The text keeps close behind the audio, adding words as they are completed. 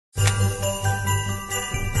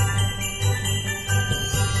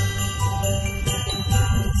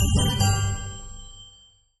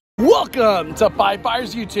Welcome to Five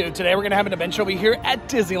Fires YouTube. Today we're gonna have an adventure over here at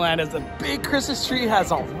Disneyland as the big Christmas tree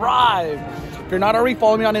has arrived. If you're not already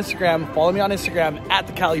following me on Instagram, follow me on Instagram at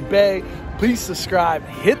the Cali Bay. Please subscribe,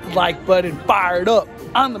 hit the like button, fire it up.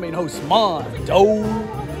 I'm the main host, Mondo.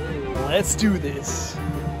 Let's do this.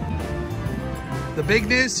 The big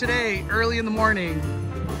news today, early in the morning,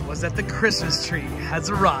 was that the Christmas tree has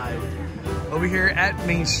arrived over here at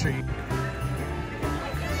Main Street.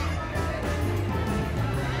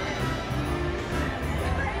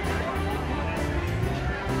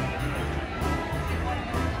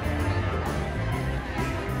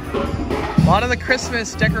 A lot of the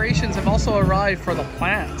Christmas decorations have also arrived for the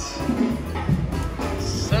plants.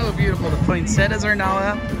 So beautiful. The poinsettias are now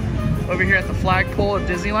up over here at the flagpole of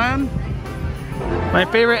Disneyland. My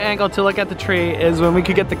favorite angle to look at the tree is when we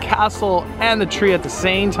could get the castle and the tree at the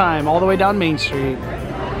same time, all the way down Main Street.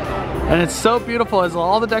 And it's so beautiful as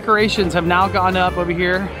all the decorations have now gone up over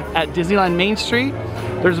here at Disneyland Main Street.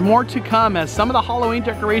 There's more to come as some of the Halloween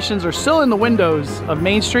decorations are still in the windows of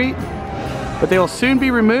Main Street, but they will soon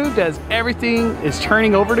be removed as everything is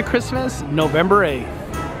turning over to Christmas, November 8th.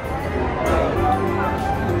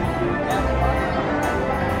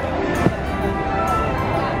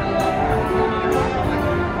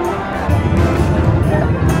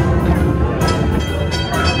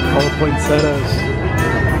 All the poinsettias.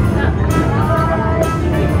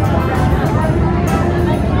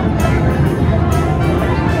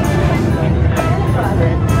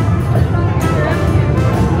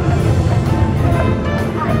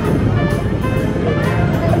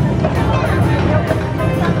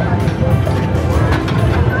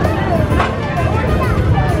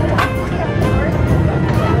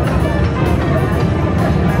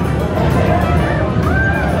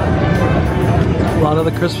 A lot of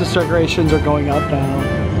the Christmas decorations are going up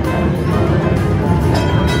now.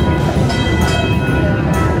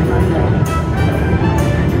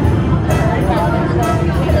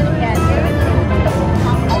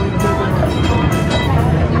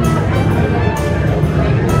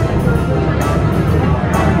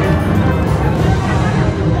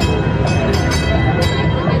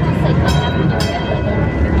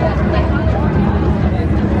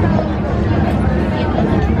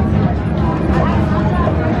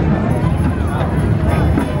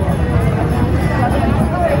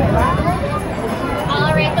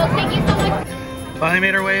 Finally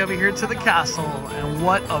made our way over here to the castle, and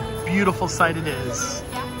what a beautiful sight it is.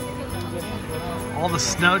 All the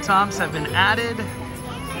snow tops have been added,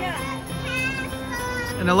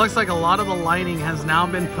 and it looks like a lot of the lighting has now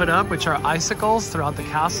been put up, which are icicles throughout the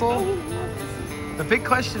castle. The big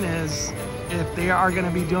question is if they are going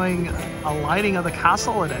to be doing a lighting of the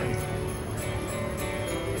castle today.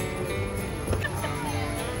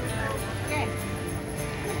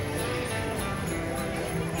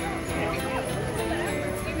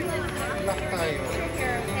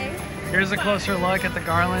 Here's a closer look at the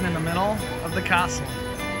garland in the middle of the castle.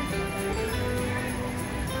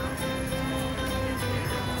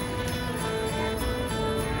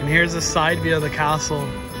 And here's a side view of the castle.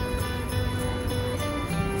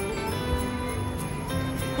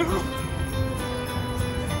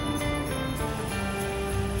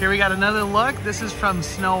 Here we got another look. This is from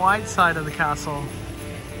Snow White's side of the castle.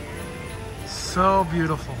 So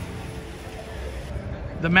beautiful.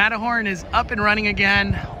 The Matterhorn is up and running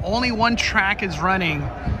again. Only one track is running,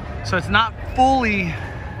 so it's not fully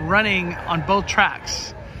running on both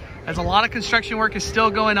tracks, as a lot of construction work is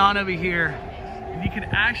still going on over here. And you can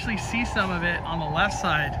actually see some of it on the left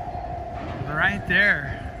side, right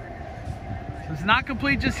there. So it's not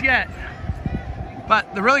complete just yet.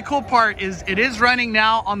 But the really cool part is it is running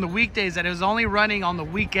now on the weekdays, that it was only running on the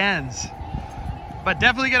weekends. But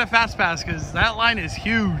definitely get a fast pass, because that line is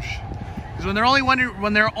huge. When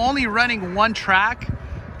they're only running one track,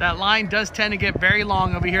 that line does tend to get very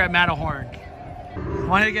long over here at Matterhorn.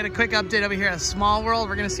 Wanted to get a quick update over here at Small World.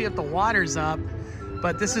 We're gonna see if the water's up,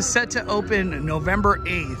 but this is set to open November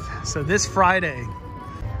 8th, so this Friday.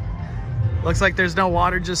 Looks like there's no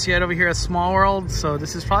water just yet over here at Small World, so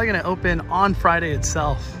this is probably gonna open on Friday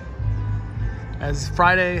itself. As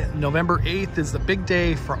Friday, November 8th is the big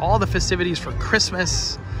day for all the festivities for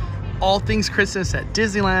Christmas. All things Christmas at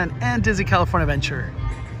Disneyland and Disney California Adventure.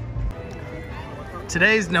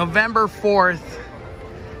 Today's November 4th,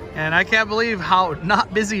 and I can't believe how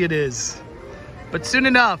not busy it is. But soon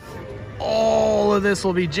enough, all of this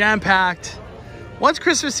will be jam-packed. Once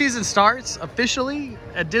Christmas season starts officially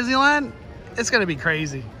at Disneyland, it's gonna be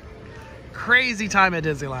crazy. Crazy time at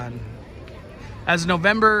Disneyland, as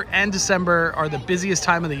November and December are the busiest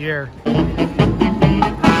time of the year.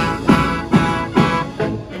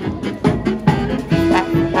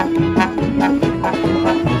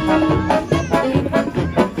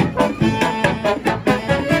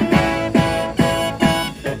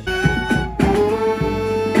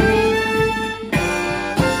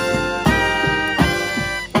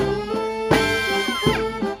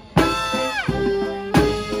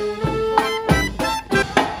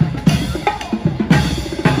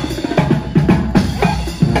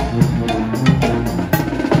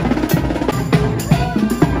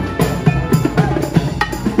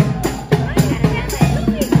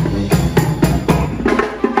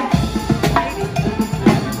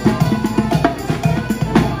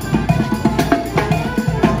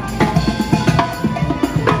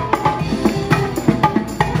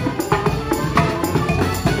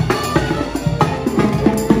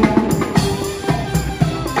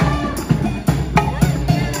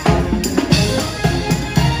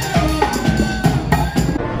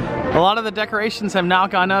 lot of the decorations have now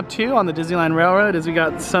gone up too on the Disneyland Railroad, as we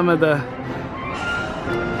got some of the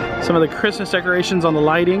Christmas decorations on the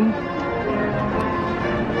lighting.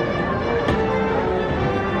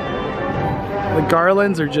 The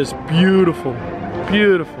garlands are just beautiful,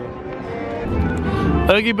 beautiful.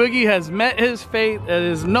 Oogie Boogie has met his fate. It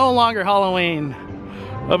is no longer Halloween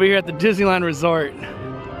over here at the Disneyland Resort.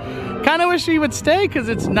 Kind of wish he would stay because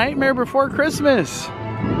it's Nightmare Before Christmas,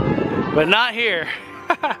 but not here.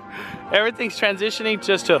 Everything's transitioning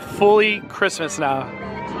just to fully Christmas now.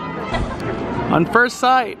 On first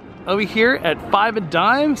sight, over here at 5 a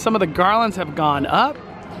dime, some of the garlands have gone up.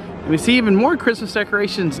 And we see even more Christmas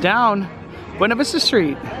decorations down Buena Vista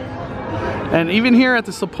Street. And even here at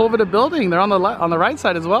the Sepulveda building, they're on the right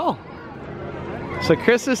side as well. So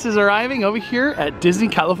Christmas is arriving over here at Disney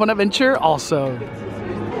California Adventure also.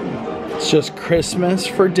 It's just Christmas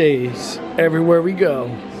for days everywhere we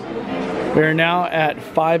go. We are now at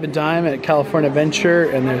 5 a dime at California Adventure,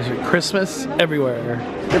 and there's Christmas everywhere.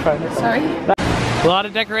 Sorry? A lot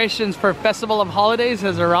of decorations for Festival of Holidays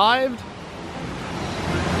has arrived.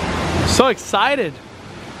 So excited.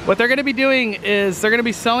 What they're gonna be doing is they're gonna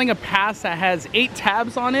be selling a pass that has 8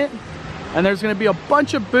 tabs on it, and there's gonna be a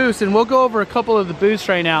bunch of booths, and we'll go over a couple of the booths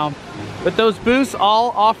right now. But those booths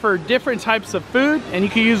all offer different types of food, and you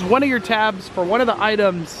can use one of your tabs for one of the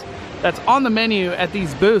items that's on the menu at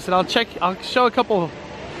these booths. And I'll show a couple,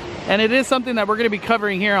 and it is something that we're gonna be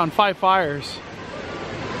covering here on Five Fires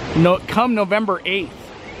come November 8th.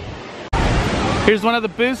 Here's one of the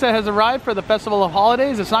booths that has arrived for the Festival of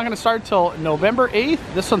Holidays. It's not gonna start till November 8th.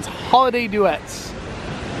 This one's Holiday Duets.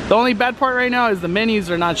 The only bad part right now is the menus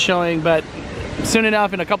are not showing, but soon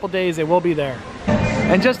enough, in a couple days, they will be there.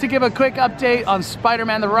 And just to give a quick update on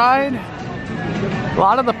Spider-Man the Ride, a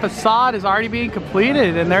lot of the facade is already being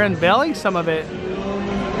completed and they're unveiling some of it.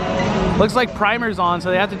 Looks like primer's on, so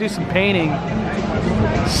they have to do some painting.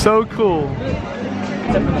 So cool.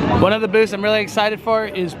 One of the booths I'm really excited for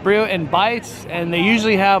is Brew and Bites, and they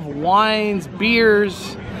usually have wines,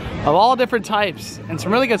 beers of all different types, and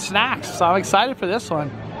some really good snacks, so I'm excited for this one.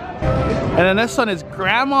 And then this one is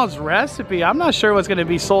Grandma's Recipe. I'm not sure what's going to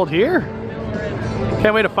be sold here.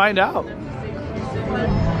 Can't wait to find out.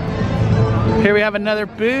 Here we have another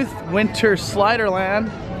booth, Winter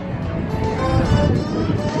Sliderland.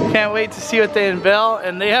 Can't wait to see what they unveil,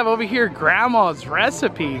 and they have over here Grandma's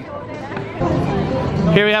Recipe.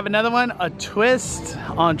 Here we have another one, a twist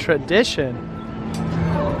on tradition.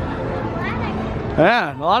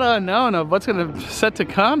 Yeah, a lot of unknown of what's gonna set to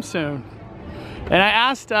come soon. And I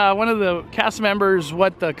asked one of the cast members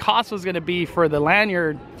what the cost was gonna be for the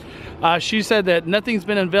lanyard. She said that nothing's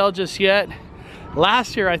been unveiled just yet.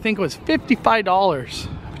 Last year, I think it was $55,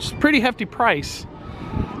 which is a pretty hefty price.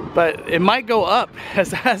 But it might go up, as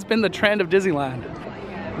that has been the trend of Disneyland.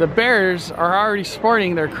 The bears are already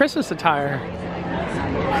sporting their Christmas attire.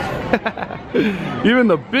 Even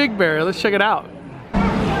the big bear, let's check it out.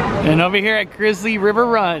 And over here at Grizzly River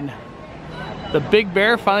Run, the big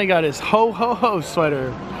bear finally got his ho ho ho sweater.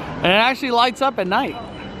 And it actually lights up at night.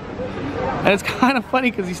 And it's kind of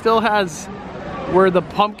funny because he still has where the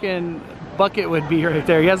pumpkin bucket would be right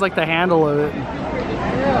there. He has like the handle of it.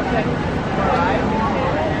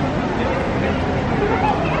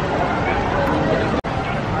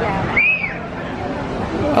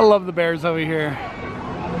 I love the bears over here,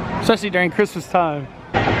 especially during Christmas time.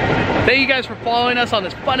 Thank you guys for following us on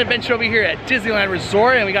this fun adventure over here at Disneyland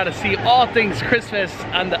Resort, and we got to see all things Christmas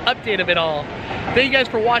and the update of it all. Thank you guys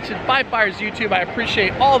for watching Five Fires YouTube. I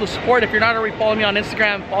appreciate all the support. If you're not already following me on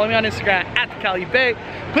Instagram, follow me on Instagram at the Cali Bay.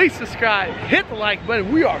 Please subscribe, hit the like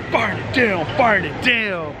button. We are firing it down, firing it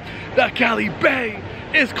down. The Cali Bay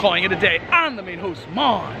is calling it a day. I'm the main host,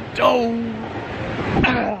 Mondo.